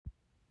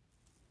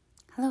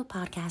Hello,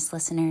 podcast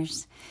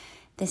listeners.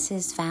 This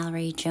is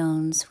Valerie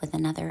Jones with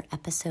another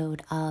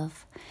episode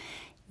of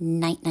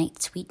Night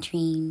Night Sweet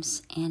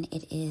Dreams, and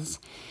it is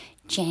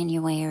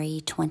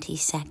January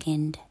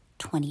 22nd,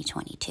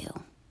 2022.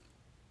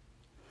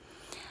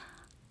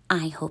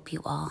 I hope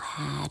you all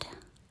had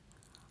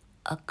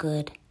a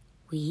good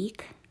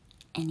week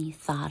and you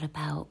thought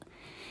about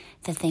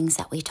the things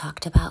that we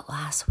talked about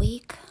last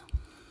week,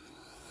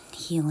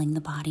 healing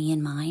the body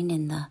and mind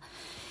and the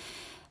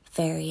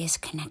various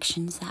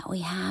connections that we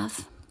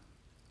have.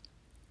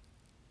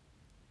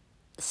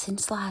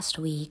 Since last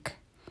week,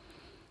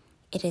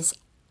 it is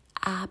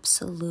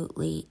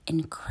absolutely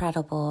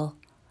incredible,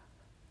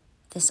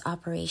 this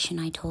operation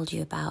I told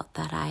you about,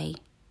 that I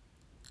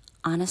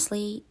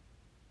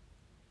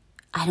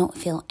don't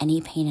feel any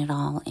pain at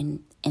all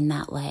in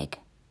that leg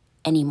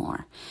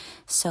anymore.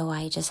 So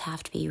I just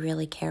have to be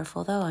really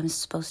careful, though. I'm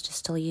supposed to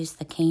still use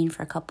the cane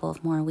for a couple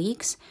of more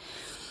weeks,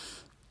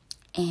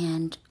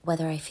 and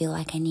whether I feel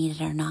like I need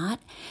it or not,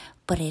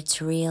 but it's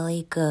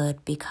really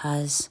good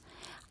because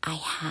I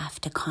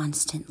have to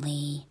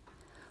constantly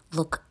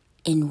look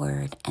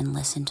inward and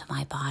listen to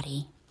my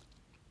body.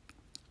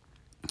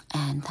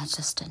 And that's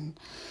just an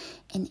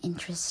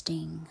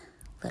interesting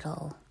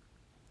little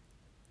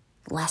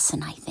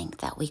lesson, I think,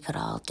 that we could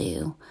all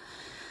do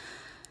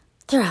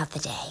throughout the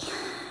day.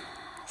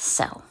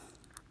 So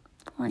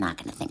we're not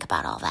going to think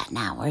about all that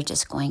now. We're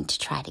just going to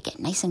try to get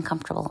nice and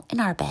comfortable in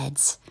our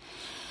beds.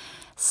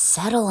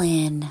 Settle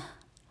in.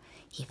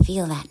 You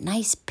feel that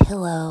nice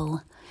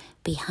pillow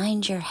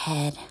behind your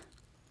head.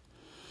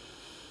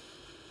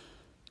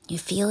 You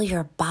feel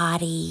your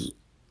body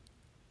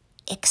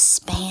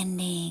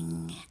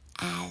expanding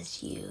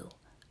as you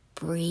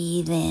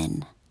breathe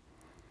in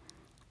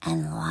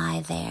and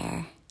lie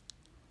there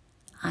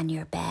on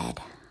your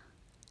bed.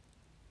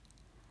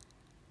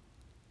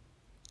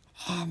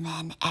 And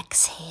then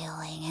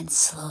exhaling and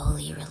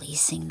slowly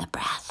releasing the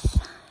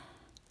breath.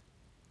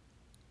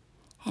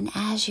 And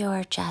as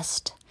you're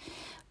just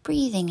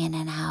breathing in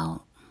and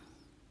out,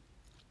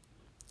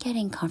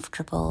 getting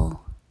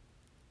comfortable,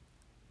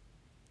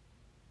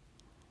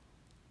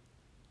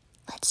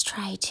 let's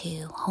try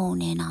to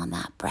hone in on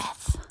that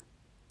breath.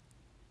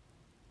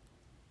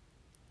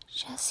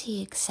 Just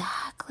see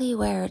exactly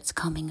where it's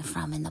coming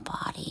from in the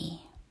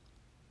body.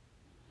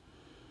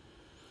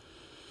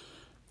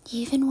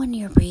 Even when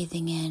you're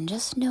breathing in,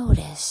 just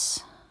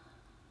notice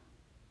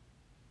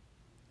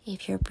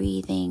if you're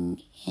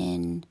breathing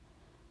in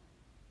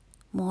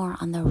more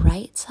on the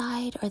right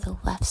side or the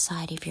left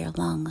side of your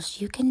lungs.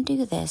 You can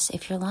do this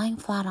if you're lying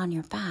flat on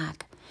your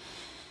back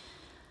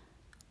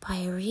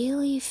by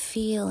really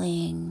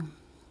feeling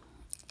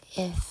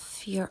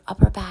if your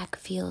upper back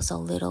feels a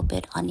little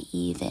bit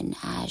uneven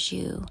as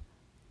you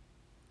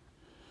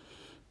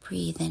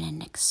breathe in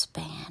and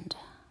expand.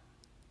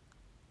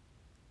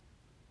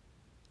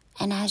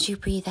 And as you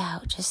breathe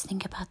out, just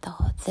think about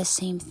the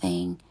same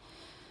thing.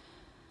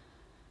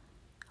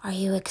 Are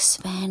you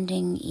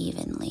expanding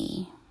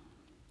evenly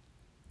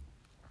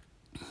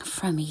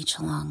from each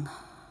lung?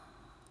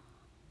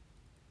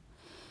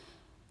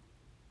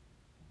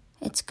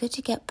 It's good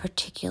to get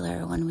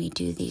particular when we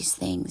do these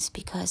things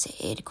because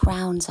it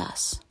grounds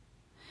us.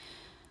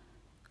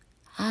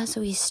 As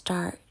we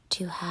start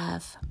to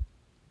have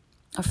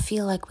or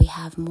feel like we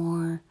have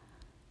more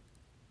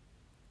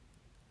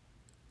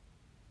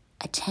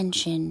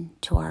attention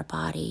to our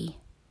body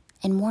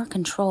and more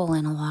control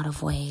in a lot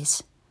of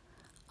ways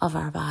of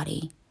our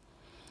body,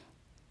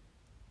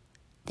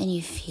 then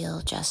you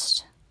feel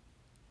just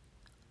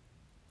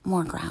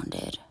more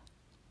grounded.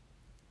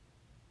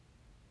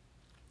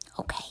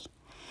 Okay,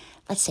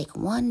 let's take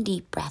one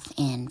deep breath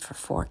in for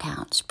 4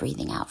 counts,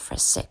 breathing out for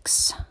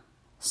 6.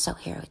 So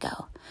here we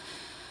go.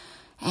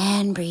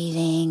 And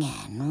breathing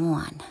in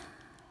 1,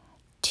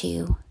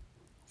 2,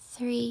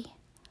 3,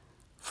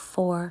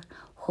 4.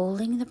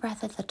 Holding the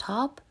breath at the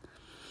top.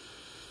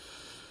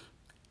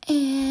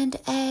 And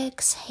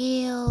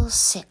exhale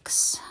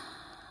 6,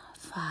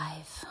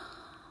 5,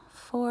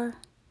 4,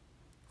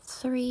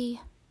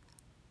 3,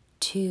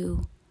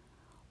 2,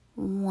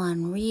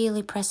 1.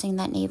 Really pressing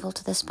that navel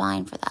to the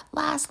spine for that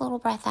last little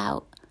breath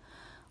out.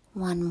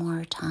 One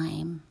more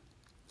time.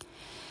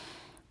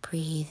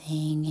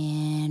 Breathing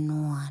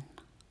in 1,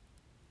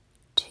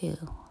 2.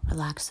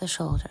 Relax the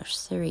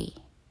shoulders. 3,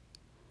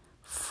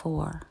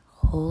 4.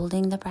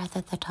 Holding the breath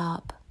at the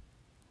top.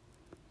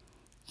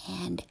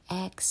 And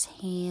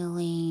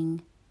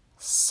exhaling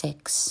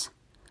 6,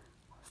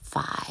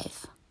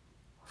 5,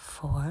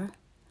 4,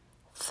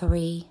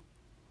 3,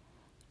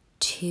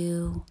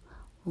 2,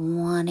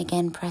 1.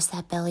 Again, press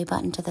that belly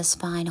button to the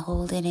spine.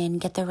 Hold it in.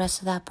 Get the rest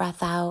of that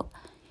breath out.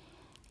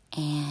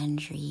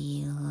 And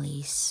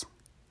release.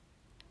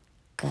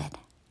 Good.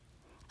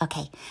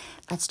 Okay,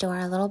 let's do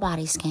our little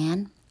body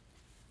scan.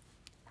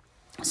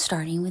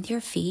 Starting with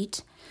your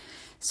feet.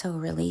 So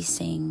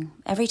releasing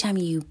every time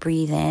you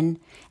breathe in,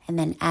 and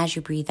then as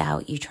you breathe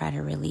out, you try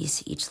to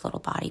release each little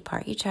body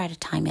part. You try to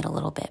time it a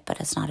little bit, but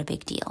it's not a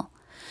big deal.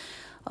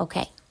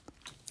 Okay,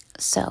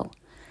 so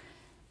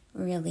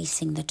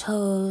Releasing the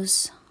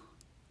toes,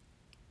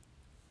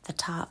 the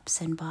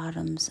tops and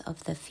bottoms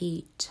of the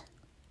feet,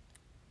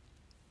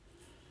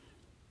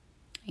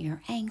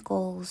 your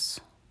ankles,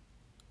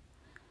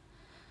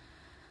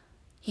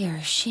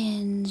 your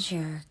shins,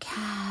 your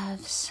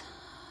calves,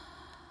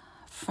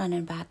 front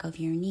and back of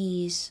your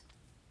knees,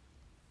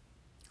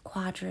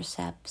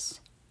 quadriceps,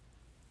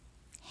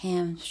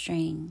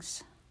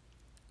 hamstrings,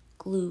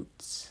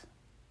 glutes,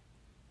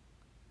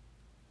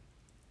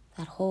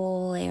 that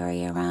whole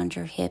area around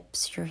your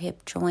hips, your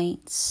hip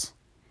joints,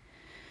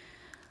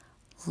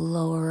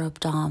 lower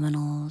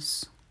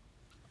abdominals,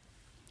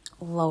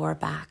 lower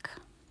back,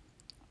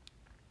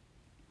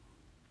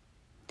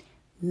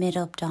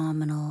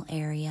 mid-abdominal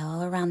area,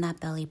 all around that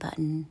belly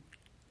button,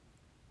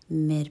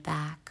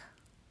 mid-back,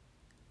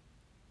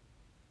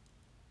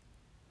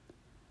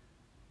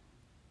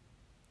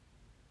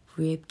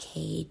 rib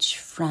cage,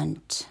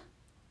 front,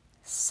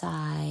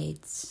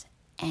 sides,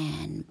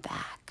 and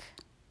back.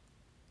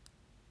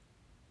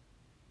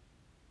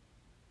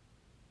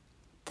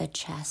 The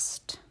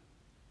chest.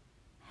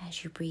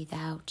 As you breathe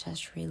out,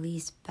 just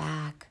release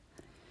back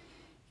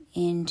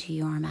into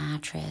your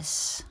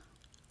mattress,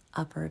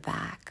 upper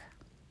back.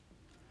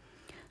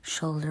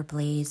 Shoulder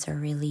blades are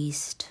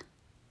released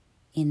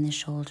in the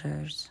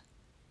shoulders.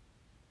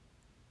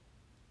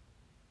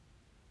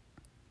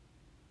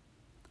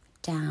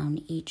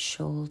 Down each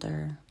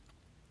shoulder,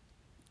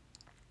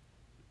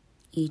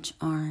 each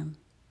arm,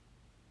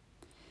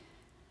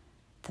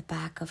 the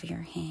back of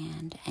your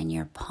hand and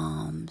your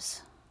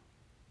palms,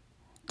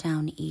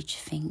 down each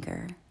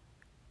finger.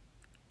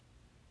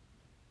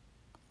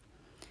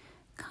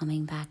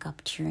 Coming back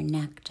up to your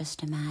neck,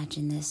 just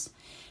imagine this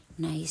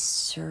nice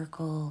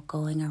circle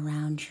going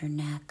around your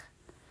neck.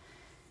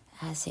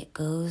 As it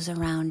goes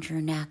around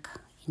your neck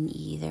in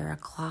either a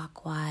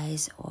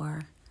clockwise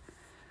or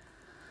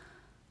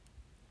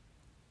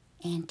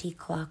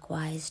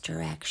anti-clockwise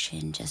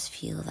direction, just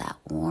feel that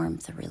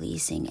warmth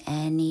releasing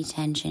any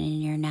tension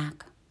in your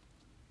neck.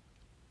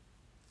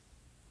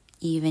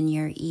 Even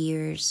your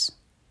ears,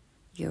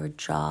 your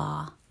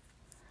jaw,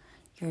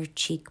 your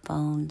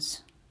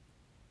cheekbones.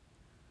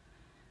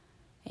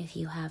 If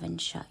you haven't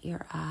shut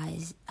your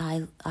eyes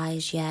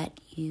yet,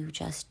 you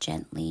just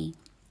gently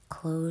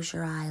close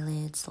your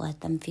eyelids,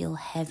 let them feel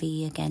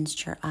heavy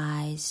against your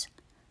eyes.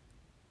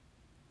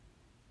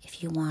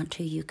 If you want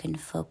to, you can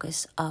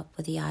focus up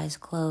with the eyes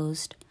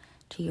closed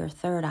to your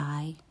third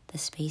eye, the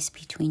space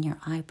between your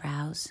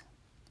eyebrows.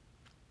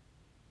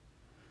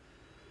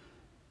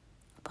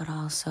 But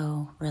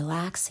also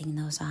relaxing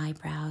those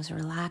eyebrows,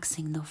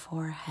 relaxing the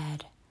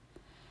forehead.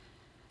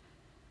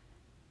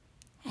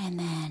 And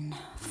then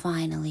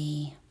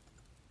finally,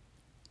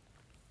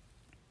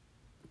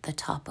 the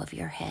top of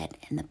your head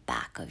and the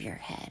back of your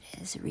head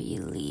is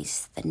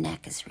released. The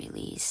neck is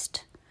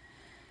released.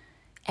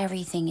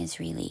 Everything is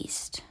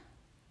released.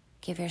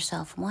 Give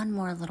yourself one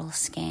more little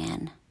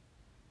scan.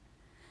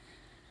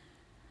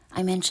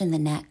 I mentioned the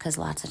neck because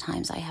lots of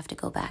times I have to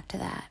go back to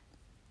that.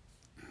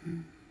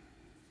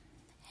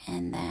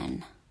 And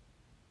then,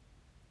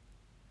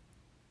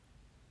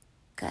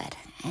 good.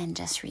 And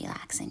just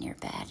relax in your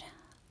bed.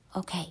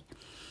 Okay,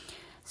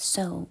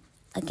 so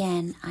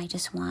again, I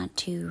just want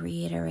to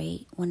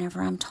reiterate,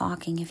 whenever I'm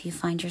talking, if you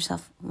find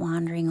yourself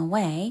wandering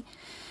away,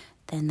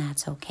 then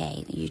that's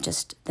okay.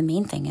 The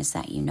main thing is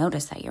that you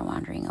notice that you're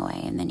wandering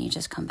away and then you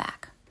just come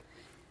back.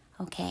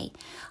 Okay,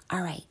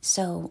 all right,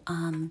 so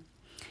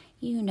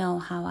you know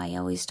how I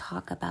always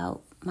talk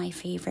about my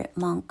favorite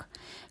monk,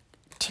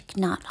 Thich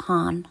Nhat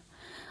Hanh,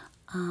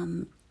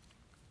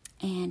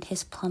 and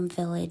his plum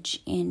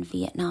village in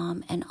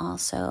Vietnam and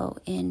also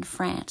in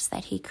France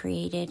that he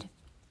created.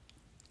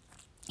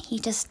 He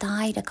just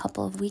died a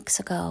couple of weeks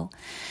ago,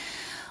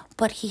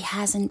 but he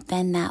hasn't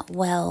been that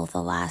well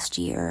the last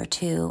year or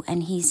two,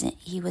 and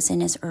he was in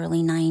his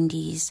early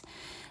 90s.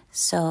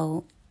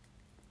 So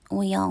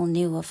we all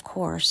knew, of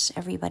course,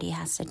 everybody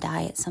has to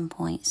die at some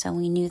point, so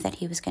we knew that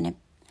he was going to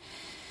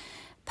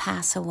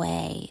pass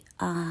away.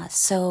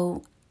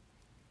 So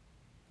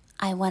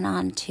I went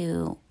on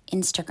to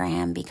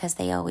Instagram because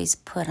they always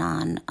put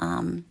on,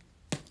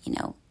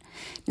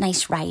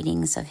 nice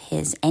writings of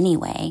his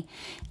anyway.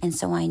 And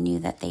so I knew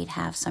that they'd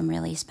have some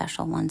really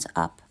special ones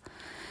up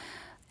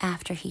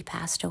after he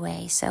passed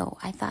away. So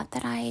I thought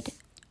that I'd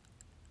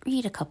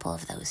read a couple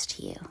of those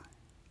to you.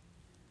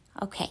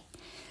 Okay.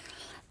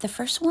 The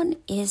first one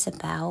is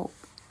about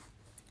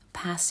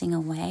passing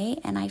away.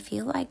 And I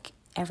feel like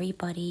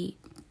everybody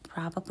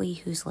probably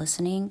who's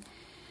listening,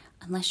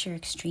 unless you're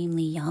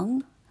extremely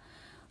young,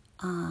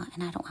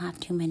 and I don't have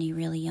too many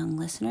really young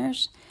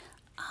listeners,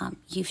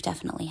 you've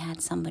definitely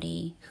had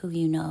somebody who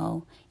you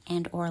know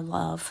and or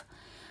love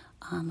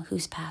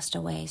who's passed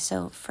away.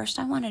 So first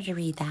I wanted to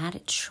read that.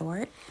 It's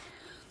short,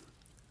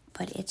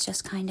 but it's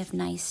just kind of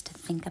nice to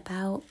think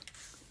about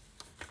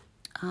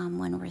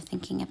when we're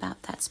thinking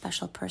about that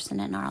special person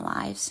in our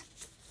lives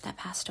that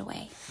passed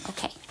away.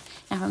 Okay,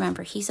 now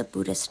remember, he's a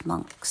Buddhist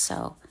monk,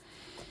 so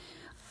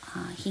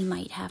he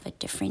might have a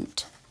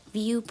different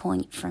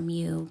viewpoint from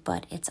you,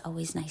 but it's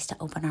always nice to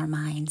open our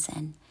minds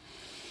and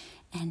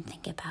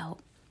think about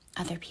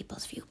other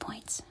people's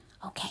viewpoints.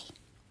 Okay,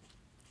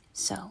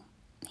 so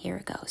here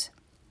it goes.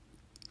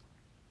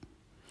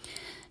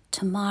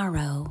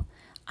 Tomorrow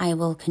I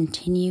will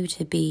continue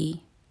to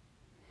be,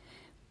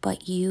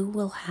 but you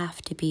will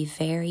have to be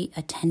very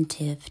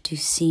attentive to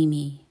see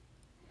me.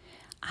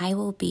 I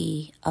will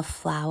be a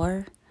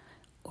flower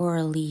or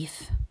a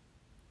leaf.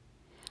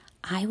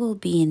 I will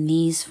be in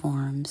these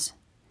forms,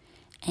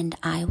 and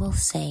I will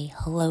say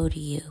hello to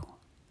you.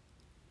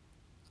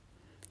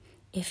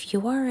 If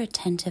you are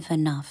attentive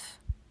enough,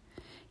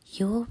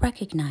 you will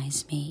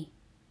recognize me,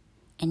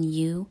 and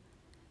you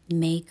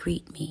may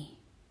greet me.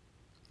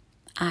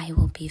 I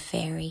will be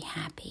very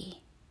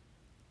happy.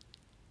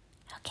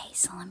 Okay,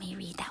 so let me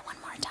read that one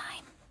more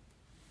time.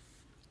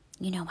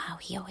 You know how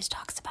he always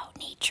talks about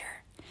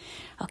nature.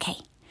 Okay.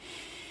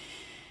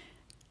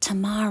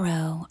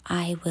 Tomorrow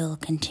I will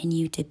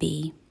continue to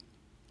be,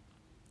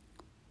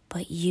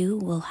 but you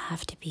will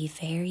have to be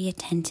very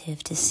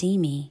attentive to see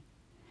me.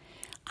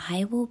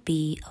 I will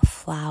be a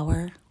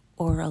flower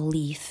or a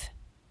leaf.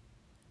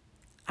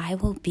 I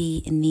will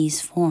be in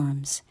these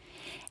forms,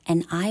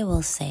 and I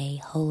will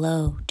say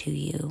hello to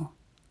you.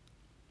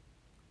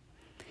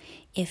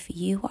 If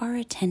you are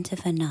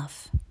attentive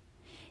enough,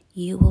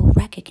 you will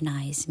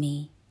recognize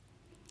me,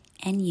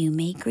 and you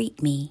may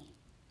greet me.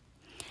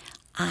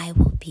 I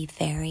will be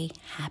very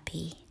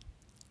happy.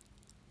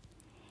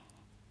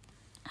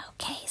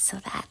 Okay, so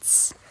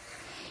that's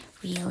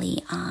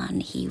really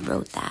on. He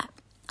wrote that,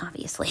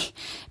 obviously,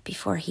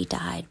 before he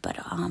died, but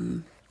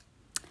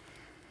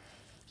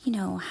you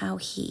know, how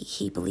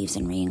he believes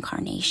in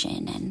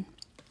reincarnation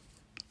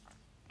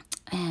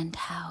and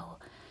how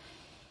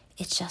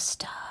it's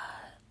just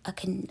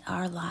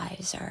our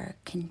lives are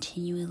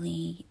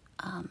continually,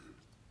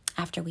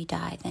 after we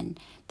die, then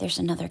there's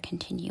another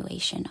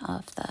continuation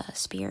of the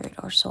spirit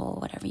or soul,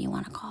 whatever you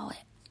want to call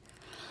it.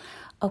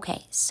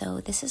 Okay,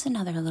 so this is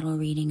another little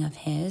reading of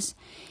his,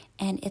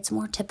 and it's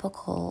more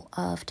typical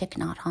of Thich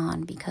Nhat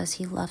Hanh because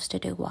he loves to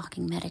do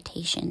walking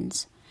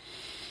meditations.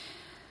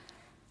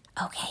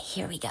 Okay,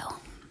 here we go.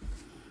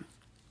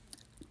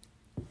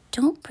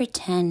 Don't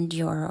pretend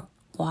you're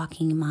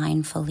walking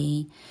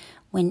mindfully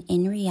when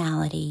in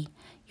reality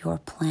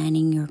you're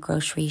planning your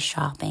grocery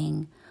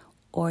shopping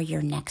or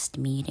your next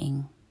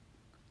meeting.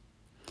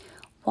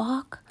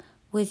 Walk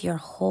with your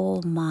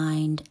whole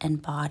mind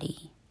and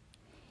body.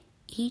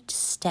 Each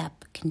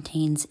step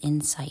contains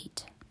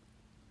insight.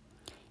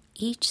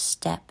 Each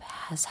step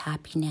has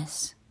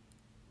happiness.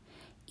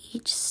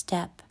 Each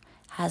step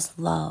has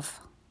love.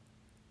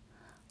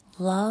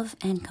 Love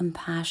and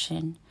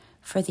compassion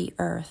for the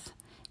earth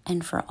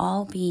and for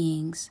all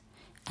beings,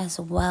 as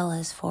well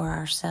as for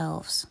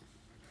ourselves.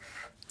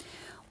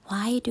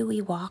 Why do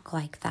we walk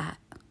like that?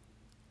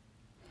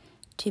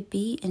 To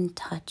be in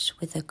touch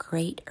with the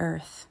great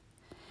earth,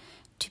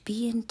 to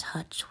be in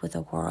touch with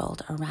the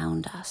world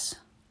around us.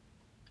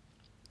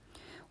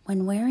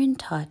 When we're in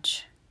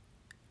touch,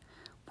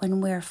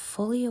 when we're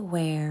fully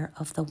aware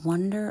of the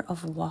wonder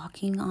of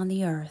walking on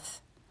the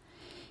earth,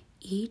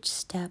 each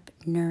step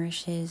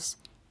nourishes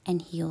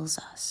and heals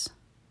us.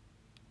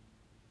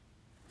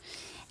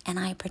 And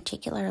I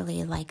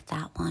particularly like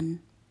that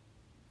one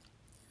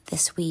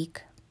this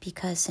week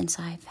because since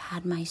I've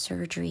had my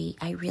surgery,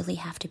 I really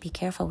have to be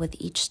careful with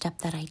each step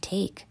that I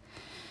take.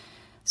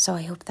 So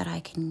I hope that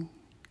I can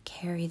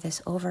carry this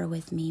over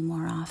with me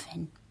more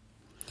often.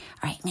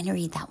 All right, I'm going to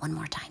read that one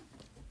more time.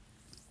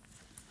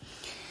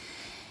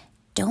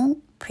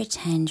 Don't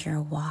pretend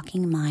you're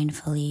walking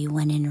mindfully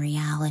when in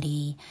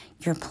reality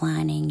you're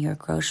planning your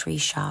grocery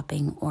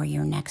shopping or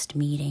your next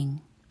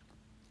meeting.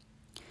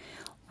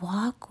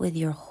 Walk with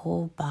your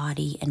whole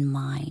body and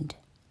mind.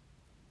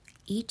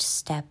 Each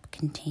step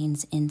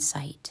contains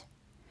insight.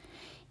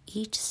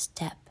 Each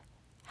step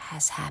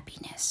has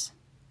happiness.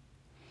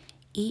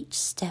 Each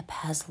step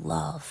has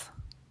love.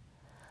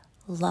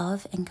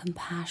 Love and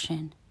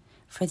compassion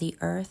for the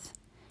earth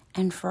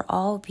and for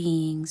all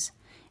beings,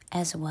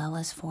 as well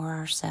as for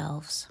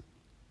ourselves.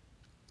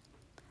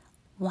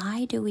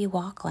 Why do we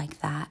walk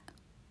like that?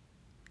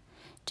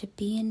 To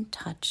be in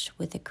touch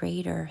with the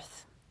great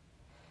earth,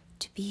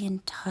 to be in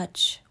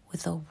touch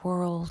with the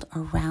world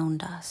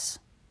around us.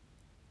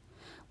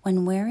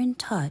 When we're in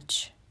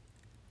touch,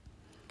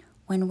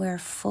 when we're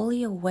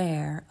fully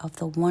aware of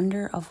the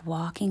wonder of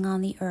walking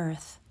on the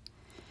earth,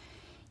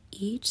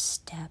 each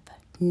step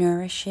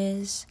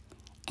nourishes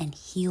and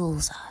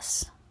heals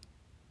us.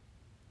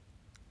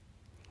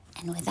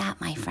 And with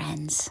that, my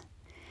friends,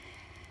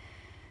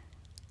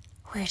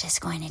 we're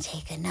just going to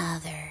take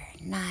another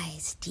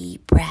nice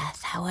deep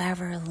breath,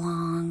 however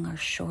long or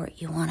short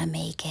you want to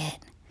make it,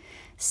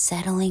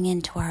 settling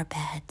into our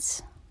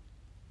beds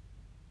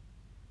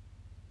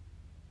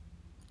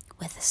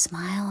with a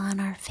smile on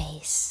our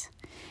face,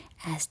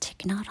 as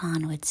Thich Nhat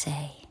Hanh would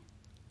say,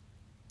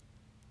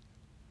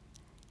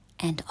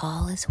 and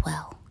all is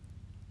well.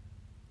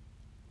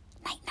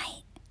 Night,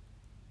 night.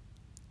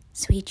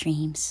 Sweet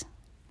dreams.